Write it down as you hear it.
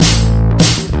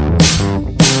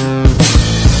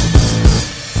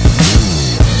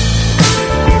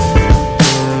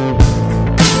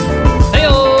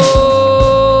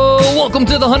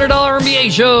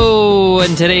MBA Show,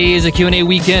 and today is a Q&A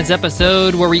Weekends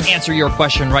episode where we answer your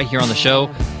question right here on the show.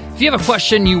 If you have a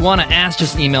question you want to ask,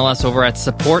 just email us over at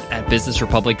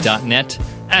support@businessrepublic.net.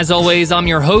 As always, I'm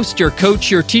your host, your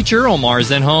coach, your teacher, Omar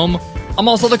Zenhom. I'm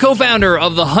also the co-founder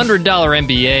of the $100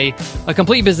 MBA, a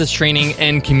complete business training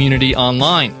and community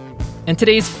online. And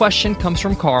today's question comes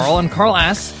from Carl, and Carl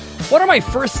asks, what are my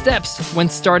first steps when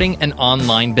starting an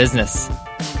online business?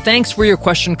 Thanks for your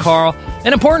question, Carl.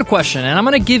 An important question, and I'm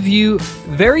going to give you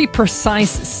very precise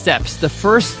steps. The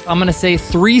first, I'm going to say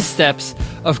 3 steps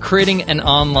of creating an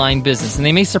online business, and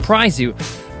they may surprise you,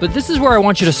 but this is where I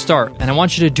want you to start, and I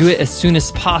want you to do it as soon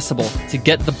as possible to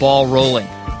get the ball rolling.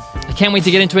 I can't wait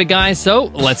to get into it, guys,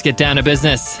 so let's get down to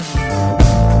business.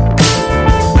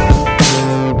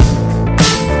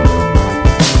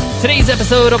 Today's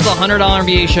episode of the $100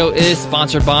 MBA Show is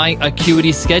sponsored by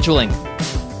Acuity Scheduling.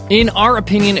 In our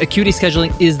opinion, Acuity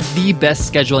Scheduling is the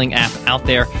best scheduling app out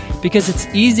there because it's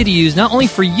easy to use not only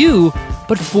for you,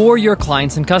 but for your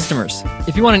clients and customers.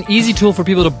 If you want an easy tool for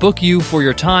people to book you for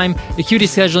your time, Acuity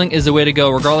Scheduling is the way to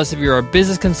go, regardless if you're a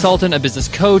business consultant, a business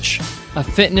coach, a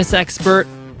fitness expert,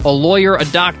 a lawyer, a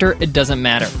doctor, it doesn't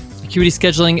matter. Acuity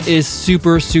Scheduling is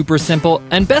super, super simple.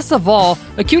 And best of all,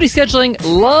 Acuity Scheduling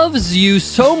loves you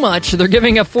so much, they're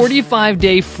giving a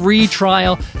 45-day free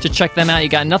trial to check them out. You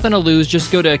got nothing to lose.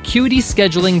 Just go to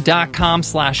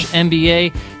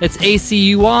acuityscheduling.com/MBA. That's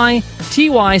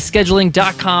ACUITY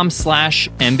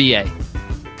scheduling.com/MBA.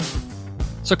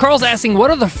 So Carl's asking,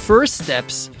 what are the first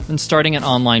steps when starting an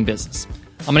online business?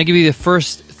 I'm going to give you the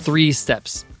first 3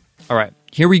 steps. All right,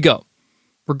 here we go.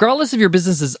 Regardless if your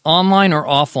business is online or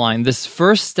offline, this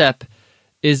first step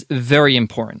is very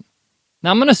important.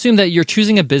 Now, I'm going to assume that you're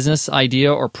choosing a business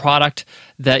idea or product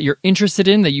that you're interested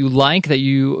in, that you like, that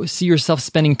you see yourself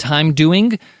spending time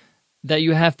doing, that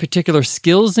you have particular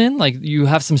skills in, like you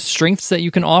have some strengths that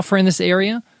you can offer in this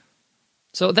area.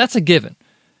 So that's a given.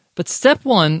 But step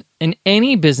 1 in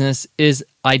any business is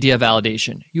idea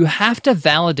validation. You have to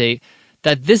validate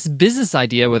that this business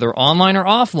idea, whether online or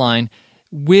offline,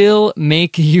 will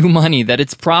make you money, that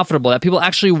it's profitable, that people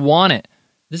actually want it.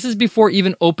 This is before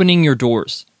even opening your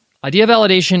doors. Idea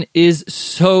validation is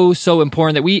so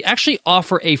important that we actually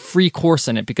offer a free course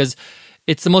in it because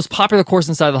it's the most popular course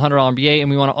inside the $100 MBA, and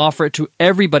we want to offer it to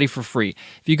everybody for free.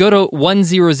 If you go to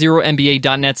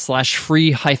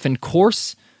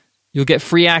 100mba.net/free-course, you'll get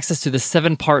free access to the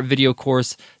 7-part video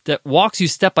course that walks you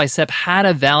step by step how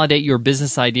to validate your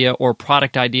business idea or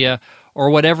product idea or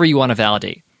whatever you want to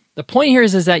validate. The point here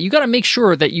is that you got to make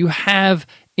sure that you have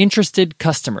interested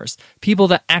customers, people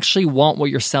that actually want what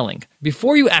you're selling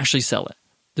before you actually sell it.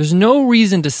 There's no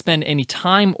reason to spend any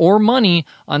time or money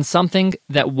on something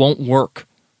that won't work.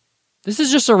 This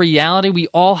is just a reality we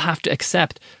all have to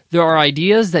accept. There are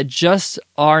ideas that just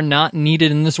are not needed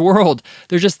in this world.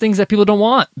 They're just things that people don't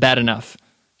want bad enough.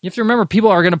 You have to remember, people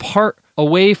are going to part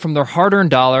away from their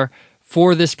hard-earned dollar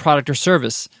for this product or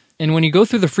service. And when you go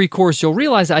through the free course, you'll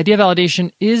realize idea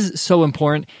validation is so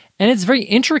important, and it's very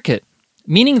intricate,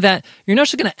 meaning that you're not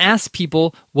just going to ask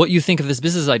people what you think of this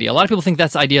business idea. A lot of people think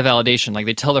that's idea validation. Like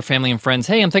they tell their family and friends,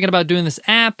 hey, I'm thinking about doing this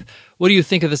app. What do you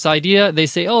think of this idea? They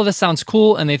say, oh, this sounds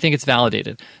cool, and they think it's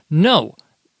validated. No,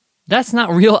 that's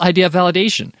not real idea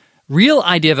validation. Real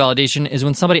idea validation is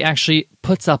when somebody actually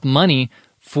puts up money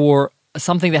for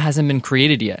something that hasn't been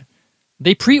created yet.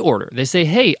 They pre-order. They say,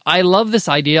 hey, I love this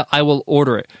idea. I will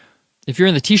order it. If you're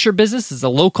in the t-shirt business, it's a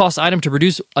low-cost item to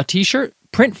produce a t-shirt,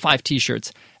 print 5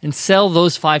 t-shirts and sell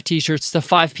those 5 t-shirts to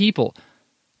 5 people,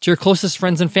 to your closest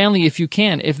friends and family if you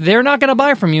can. If they're not going to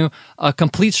buy from you, a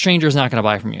complete stranger is not going to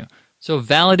buy from you. So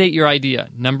validate your idea,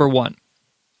 number 1.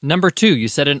 Number 2, you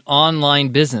said an online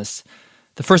business.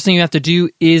 The first thing you have to do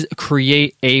is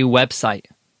create a website.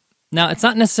 Now, it's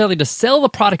not necessarily to sell the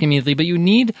product immediately, but you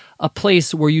need a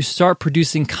place where you start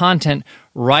producing content,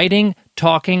 writing,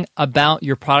 talking about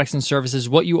your products and services,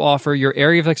 what you offer, your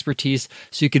area of expertise,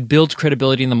 so you could build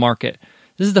credibility in the market.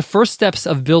 This is the first steps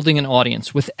of building an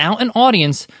audience. Without an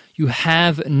audience, you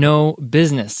have no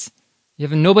business. You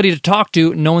have nobody to talk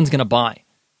to, no one's going to buy.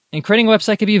 And creating a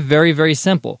website can be very, very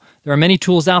simple. There are many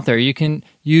tools out there. You can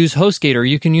use HostGator,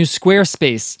 you can use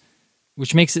Squarespace,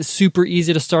 which makes it super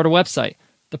easy to start a website.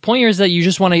 The point here is that you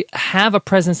just want to have a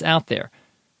presence out there.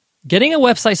 Getting a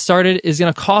website started is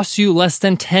going to cost you less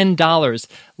than $10,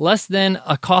 less than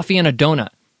a coffee and a donut,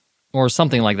 or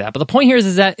something like that. But the point here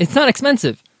is that it's not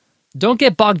expensive. Don't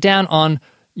get bogged down on,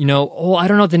 I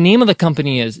don't know what the name of the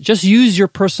company is. Just use your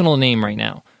personal name right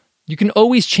now. You can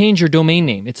always change your domain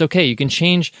name. It's okay. You can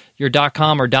change your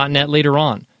 .com or .net later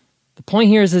on. The point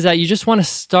here is that you just want to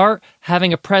start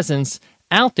having a presence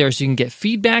out there so you can get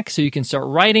feedback, so you can start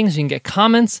writing, so you can get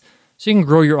comments, so you can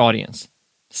grow your audience.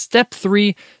 Step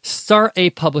 3, start a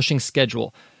publishing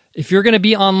schedule. If you're going to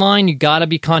be online, you got to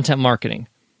be content marketing.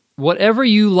 Whatever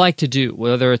you like to do,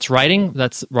 whether it's writing,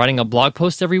 that's writing a blog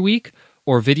post every week,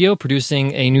 or video,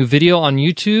 producing a new video on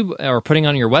YouTube or putting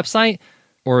on your website,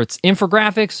 or it's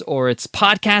infographics, or it's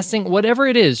podcasting, whatever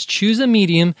it is, choose a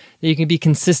medium that you can be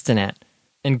consistent at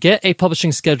and get a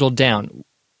publishing schedule down.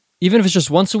 Even if it's just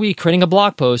once a week, creating a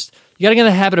blog post, you got to get in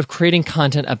the habit of creating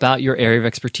content about your area of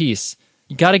expertise.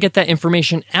 You got to get that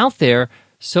information out there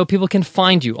so people can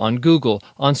find you on Google,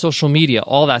 on social media,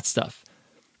 all that stuff.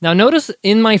 Now, notice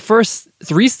in my first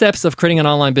 3 steps of creating an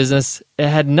online business, it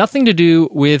had nothing to do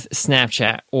with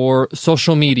Snapchat or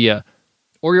social media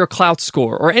or your clout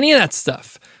score or any of that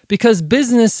stuff, because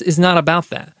business is not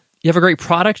about that. You have a great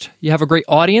product, you have a great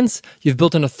audience, you've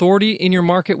built an authority in your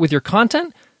market with your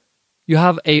content, you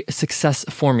have a success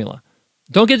formula.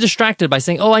 Don't get distracted by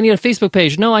saying, oh, I need a Facebook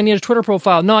page. No, I need a Twitter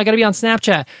profile. No, I got to be on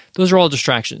Snapchat. Those are all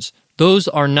distractions. Those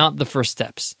are not the first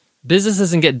steps. Business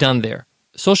doesn't get done there.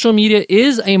 Social media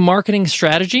is a marketing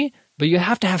strategy, but you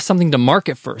have to have something to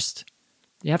market first.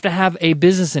 You have to have a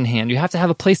business in hand. You have to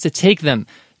have a place to take them.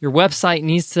 Your website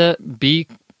needs to be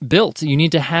built. You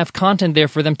need to have content there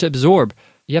for them to absorb.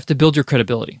 You have to build your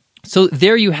credibility. So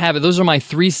there you have it. Those are my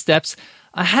 3 steps.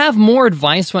 I have more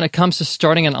advice when it comes to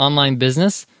starting an online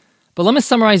business, but let me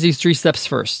summarize these 3 steps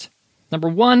first. Number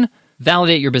 1,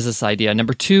 validate your business idea.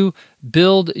 Number 2,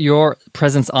 build your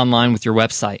presence online with your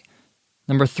website.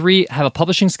 Number 3, have a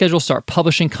publishing schedule. Start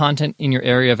publishing content in your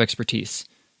area of expertise.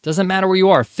 Doesn't matter where you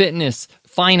are, fitness,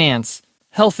 finance,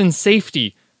 health and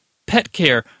safety, pet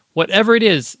care, whatever it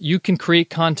is, you can create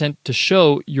content to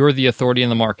show you're the authority in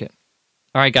the market.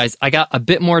 All right, guys, I got a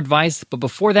bit more advice, but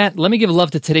before that, let me give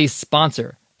love to today's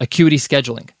sponsor, Acuity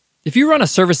Scheduling. If you run a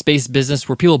service-based business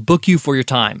where people book you for your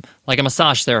time, like a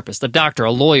massage therapist, a doctor,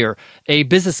 a lawyer, a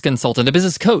business consultant, a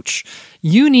business coach,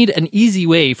 you need an easy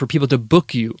way for people to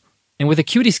book you. And with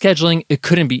Acuity Scheduling, it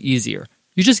couldn't be easier.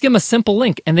 You just give them a simple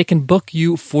link and they can book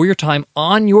you for your time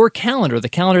on your calendar, the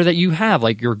calendar that you have,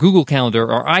 like your Google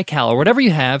Calendar or iCal or whatever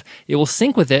you have. It will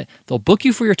sync with it. They'll book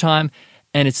you for your time,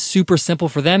 and it's super simple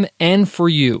for them and for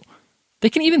you. They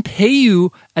can even pay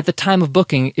you at the time of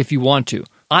booking if you want to.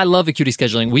 I love Acuity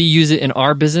Scheduling. We use it in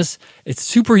our business. It's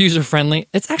super user-friendly.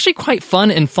 It's actually quite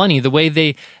fun and funny, the way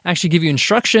they actually give you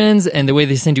instructions and the way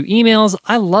they send you emails.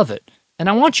 I love it. And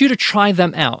I want you to try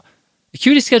them out.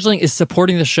 Acuity Scheduling is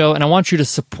supporting the show, and I want you to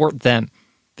support them.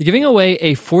 They're giving away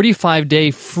a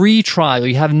 45-day free trial.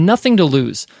 You have nothing to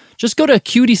lose. Just go to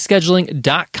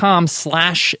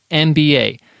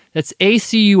acuityscheduling.com/MBA. That's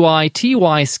ACUITY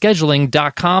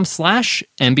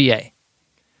scheduling.com/MBA.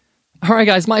 All right,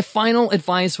 guys, my final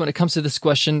advice when it comes to this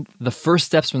question, the first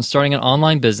steps when starting an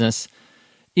online business,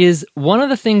 is one of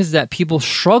the things that people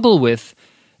struggle with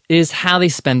is how they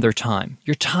spend their time.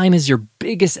 Your time is your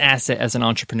biggest asset as an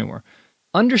entrepreneur.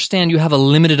 Understand you have a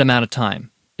limited amount of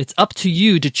time. It's up to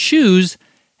you to choose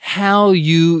how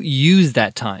you use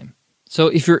that time. So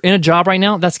if you're in a job right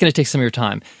now, that's going to take some of your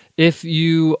time. If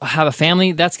you have a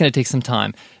family, that's going to take some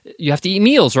time. You have to eat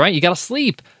meals, right? You got to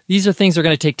sleep. These are things that are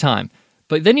going to take time.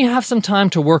 But then you have some time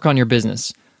to work on your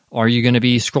business. Are you going to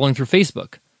be scrolling through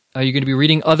Facebook? Are you going to be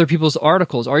reading other people's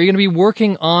articles? Are you going to be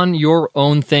working on your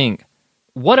own thing?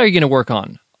 What are you going to work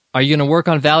on? Are you going to work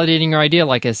on validating your idea,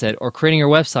 like I said, or creating your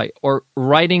website, or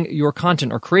writing your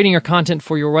content, or creating your content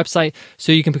for your website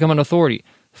so you can become an authority?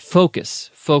 Focus,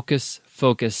 focus,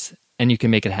 focus, and you can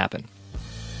make it happen.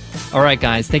 All right,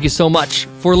 guys, thank you so much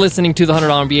for listening to the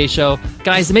 $100 MBA Show.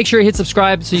 Guys, make sure you hit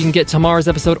subscribe so you can get tomorrow's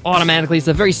episode automatically. It's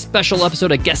a very special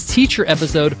episode, a guest teacher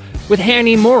episode with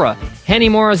Hani Mora. Hani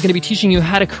Mora is going to be teaching you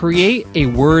how to create a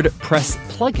WordPress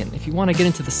plugin. If you want to get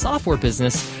into the software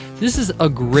business, this is a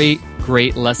great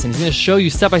lesson. He's going to show you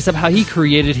step-by-step how he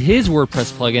created his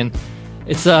WordPress plugin.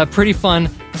 It's pretty fun,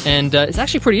 and it's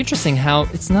actually pretty interesting how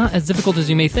it's not as difficult as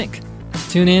you may think.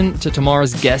 Tune in to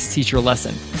tomorrow's guest teacher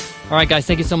lesson. All right, guys,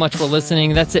 thank you so much for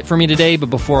listening. That's it for me today, but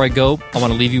before I go, I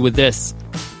want to leave you with this.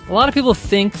 A lot of people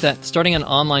think that starting an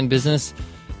online business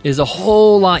is a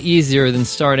whole lot easier than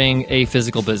starting a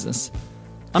physical business.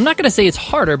 I'm not going to say it's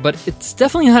harder, but it's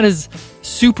definitely not as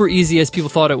super easy as people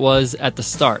thought it was at the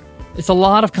start. It's a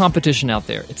lot of competition out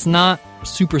there. It's not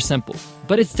super simple,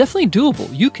 but it's definitely doable.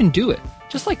 You can do it,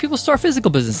 just like people start physical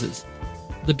businesses.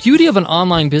 The beauty of an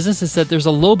online business is that there's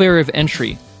a low barrier of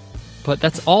entry, but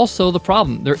that's also the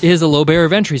problem. There is a low barrier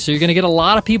of entry, so you're going to get a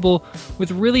lot of people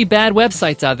with really bad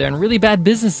websites out there and really bad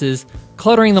businesses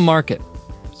cluttering the market,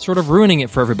 sort of ruining it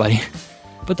for everybody.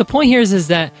 But the point here is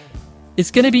that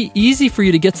it's going to be easy for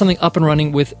you to get something up and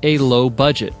running with a low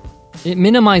budget. It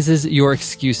minimizes your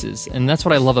excuses, and that's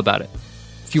what I love about it.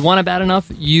 If you want it bad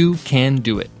enough, you can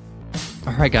do it.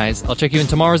 All right, guys, I'll check you in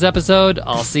tomorrow's episode.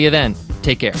 I'll see you then.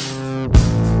 Take care.